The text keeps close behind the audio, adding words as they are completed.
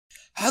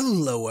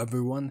Hello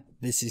everyone,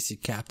 this is your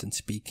captain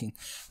speaking,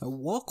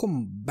 and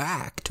welcome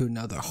back to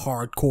another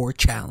hardcore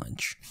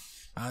challenge.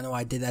 I don't know why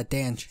I did that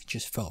dance, it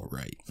just felt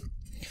right.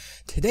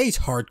 Today's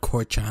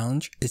hardcore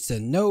challenge is the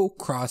no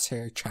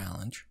crosshair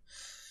challenge.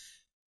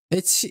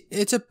 It's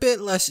a bit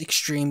less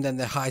extreme than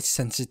the high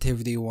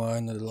sensitivity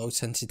one or the low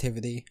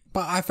sensitivity,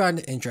 but I found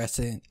it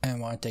interesting and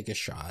want to take a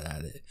shot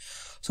at it.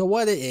 So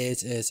what it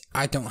is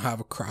I don't have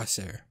a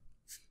crosshair.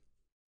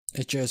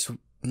 It's just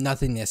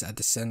nothingness at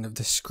the center of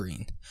the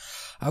screen.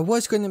 I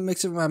was going to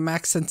mix it with my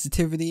max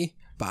sensitivity,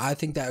 but I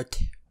think that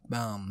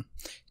would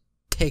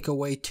take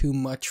away too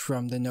much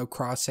from the no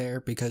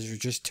crosshair because it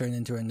would just turn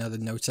into another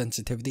no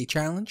sensitivity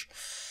challenge.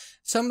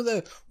 Some of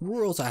the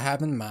rules I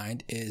have in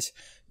mind is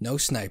no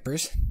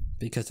snipers,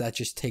 because that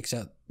just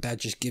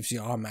gives you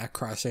automatic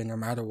crosshair no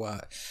matter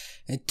what.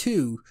 And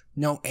 2,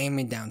 no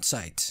aiming down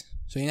sights.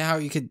 So you know how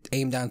you could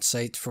aim down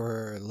sights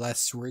for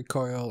less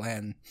recoil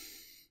and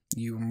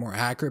you're more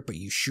accurate, but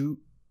you shoot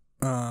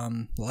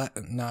not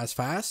as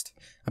fast?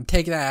 I'm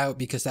taking that out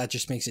because that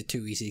just makes it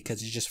too easy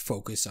because it's just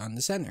focused on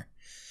the center.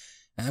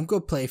 And I'm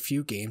going to play a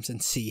few games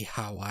and see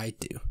how I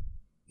do.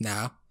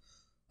 Now,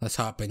 let's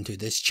hop into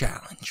this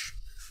challenge.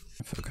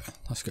 Okay,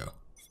 let's go.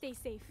 Stay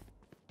safe.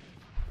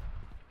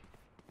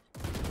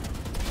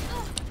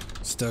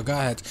 Still, go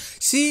ahead.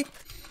 See,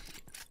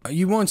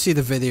 you won't see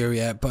the video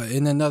yet, but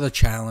in another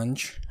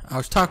challenge, I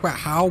was talking about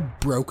how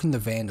broken the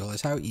Vandal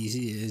is, how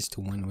easy it is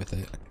to win with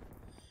it.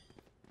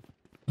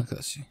 Look,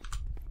 let's see.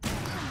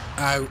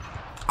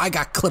 I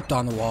got clipped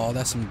on the wall.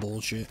 That's some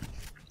bullshit.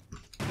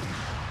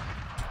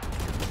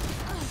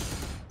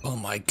 Oh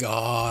my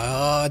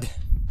god.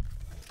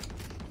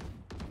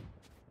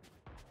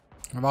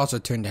 I've also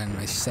turned down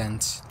my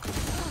sense.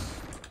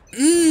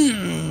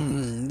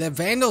 The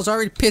Vandal's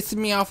already pissing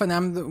me off, and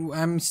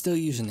I'm still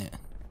using it.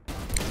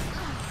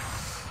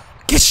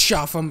 Get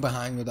shot from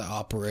behind with the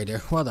operator.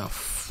 What the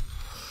f.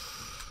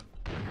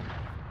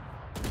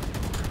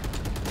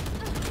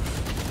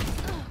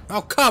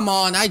 Oh, come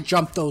on, I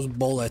jumped those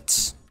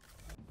bullets.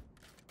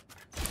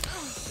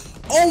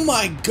 Oh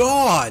my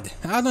god!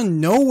 Out of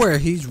nowhere,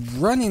 he's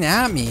running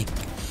at me.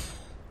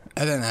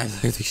 And then I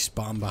literally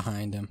spawn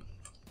behind him.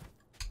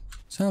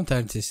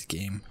 Sometimes this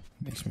game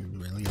makes me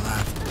really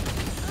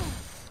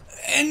laugh.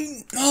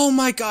 And, oh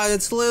my god,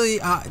 it's literally,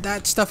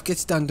 that stuff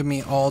gets done to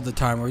me all the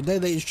time, where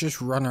they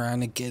just run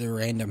around and get a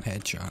random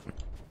headshot.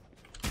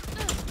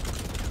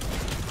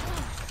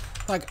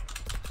 Like,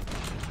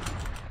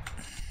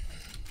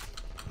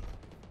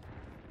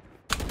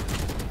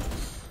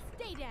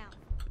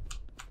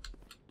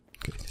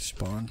 okay,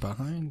 spawn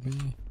behind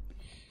me.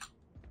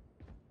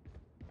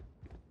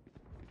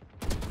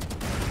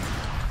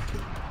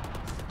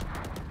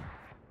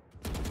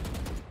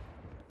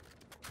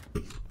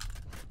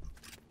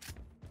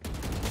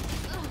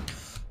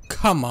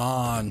 Come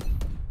on.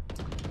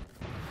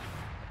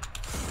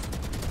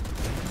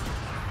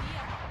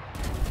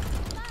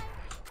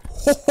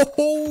 Ho ho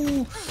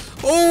ho!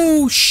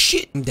 Oh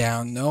shit! I'm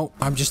down. No,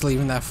 I'm just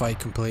leaving that fight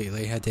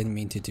completely. I didn't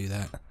mean to do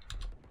that.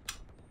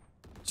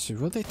 So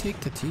will they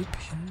take the TP?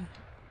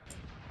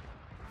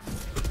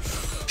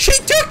 She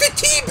took the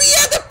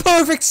TP at the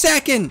perfect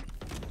second!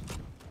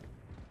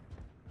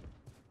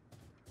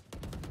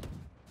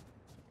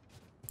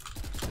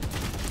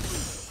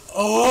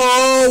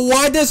 Oh,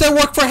 why does it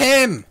work for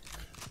him?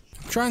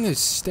 I'm trying to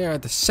stare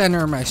at the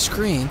center of my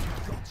screen.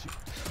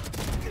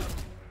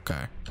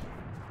 Okay.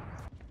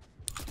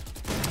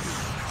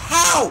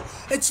 How?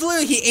 It's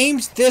literally, he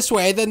aims this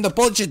way, then the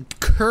bullet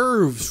just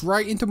curves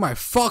right into my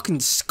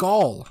fucking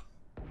skull.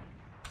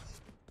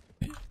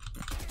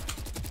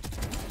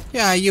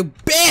 Yeah, you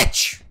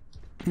bitch!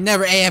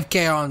 Never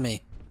AFK on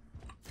me.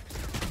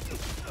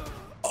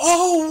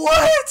 Oh,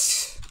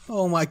 what?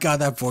 Oh my god,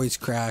 that voice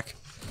crack.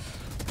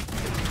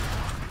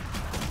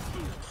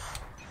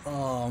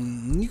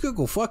 You could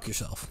go fuck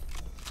yourself.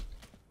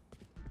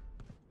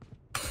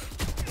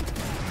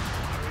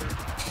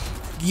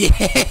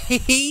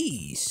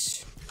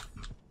 Yes!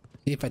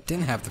 If I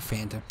didn't have the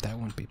Phantom, that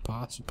wouldn't be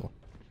possible.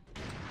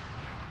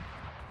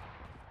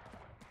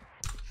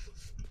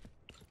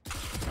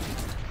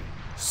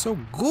 So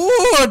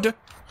good!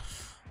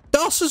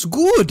 Das is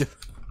good!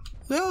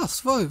 Yes,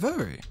 very,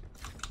 very.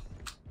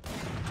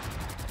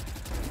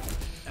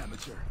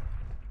 Amateur.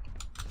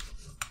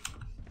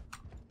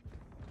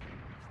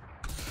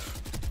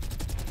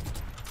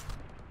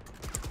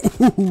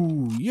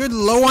 Ooh, you're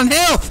low on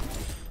health!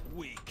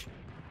 Weak.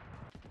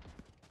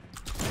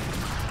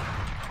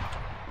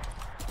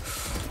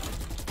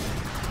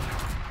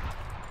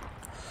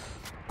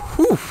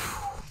 Whew.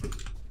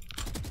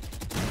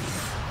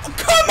 Oh,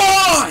 come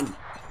on!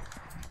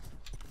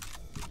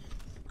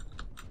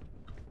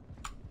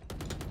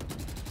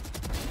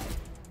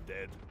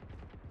 Dead.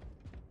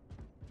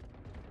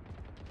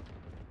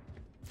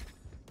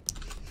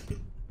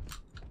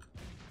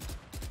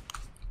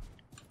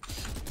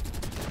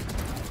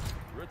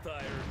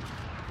 Retired.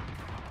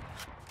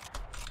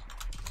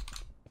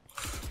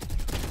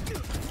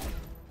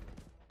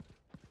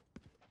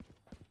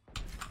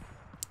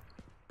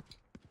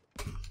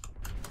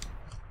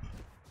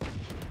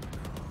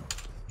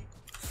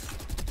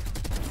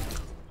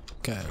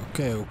 Okay.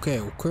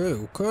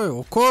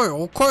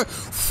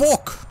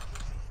 Fuck!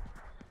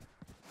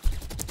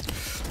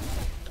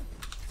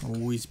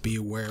 Always be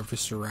aware of your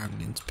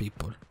surroundings,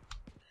 people.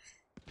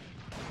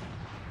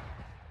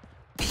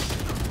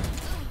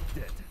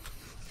 Dead.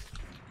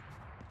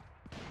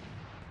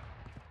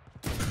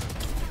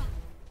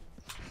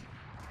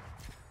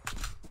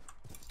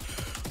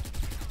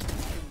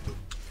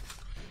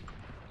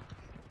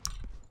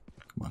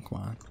 Come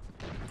on.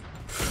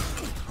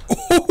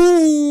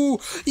 Oh,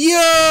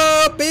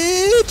 yeah,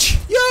 bitch!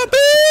 Yeah,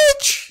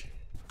 bitch!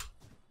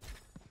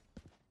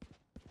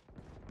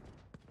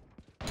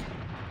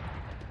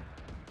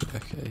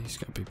 Okay, he's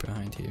gotta be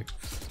behind here.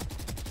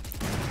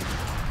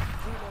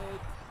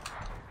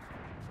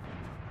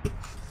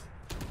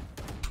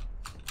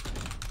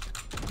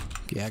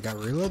 Yeah, I gotta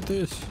reload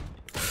this.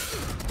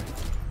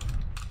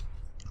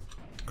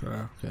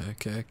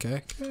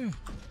 Okay.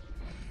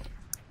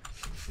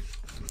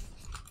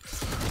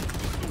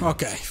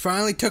 Okay,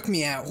 finally took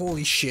me out.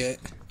 Holy shit.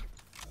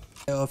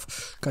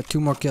 Got 2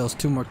 more kills.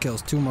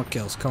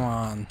 Come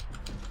on.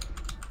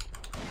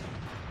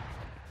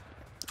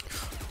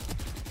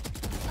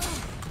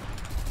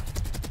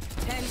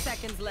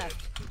 Seconds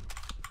left.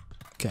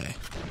 Okay.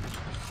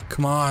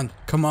 Come on.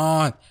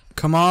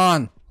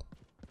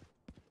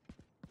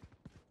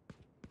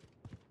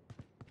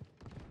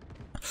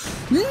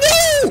 No!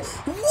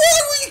 Why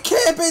were you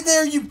camping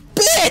there, you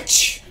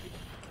bitch?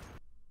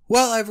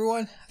 Well,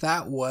 everyone,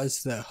 that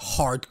was the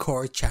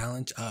hardcore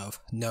challenge of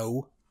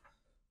no.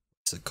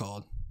 What's it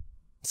called?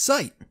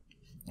 Sight.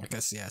 I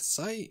guess, yeah,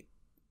 sight.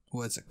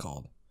 What's it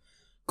called?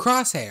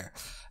 Crosshair.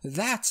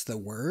 That's the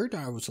word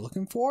I was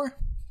looking for.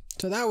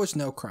 So that was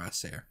no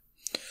crosshair.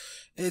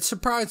 It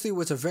surprisingly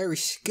was a very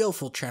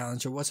skillful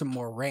challenge. It wasn't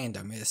more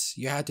random.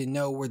 You had to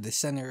know where the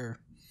center,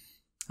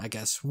 I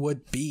guess,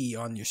 would be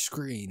on your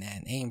screen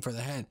and aim for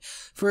the head.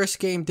 First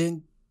game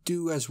didn't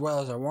do as well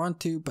as I want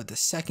to, but the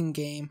second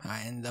game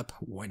I ended up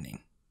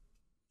winning.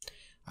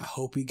 I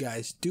hope you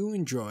guys do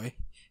enjoy.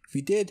 If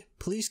you did,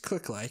 please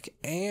click like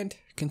and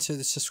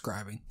consider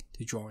subscribing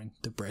to join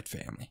the Bread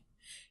family.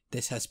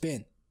 This has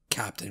been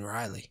Captain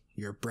Riley,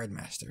 your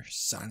Breadmaster,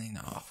 signing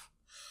off.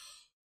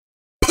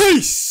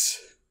 Peace!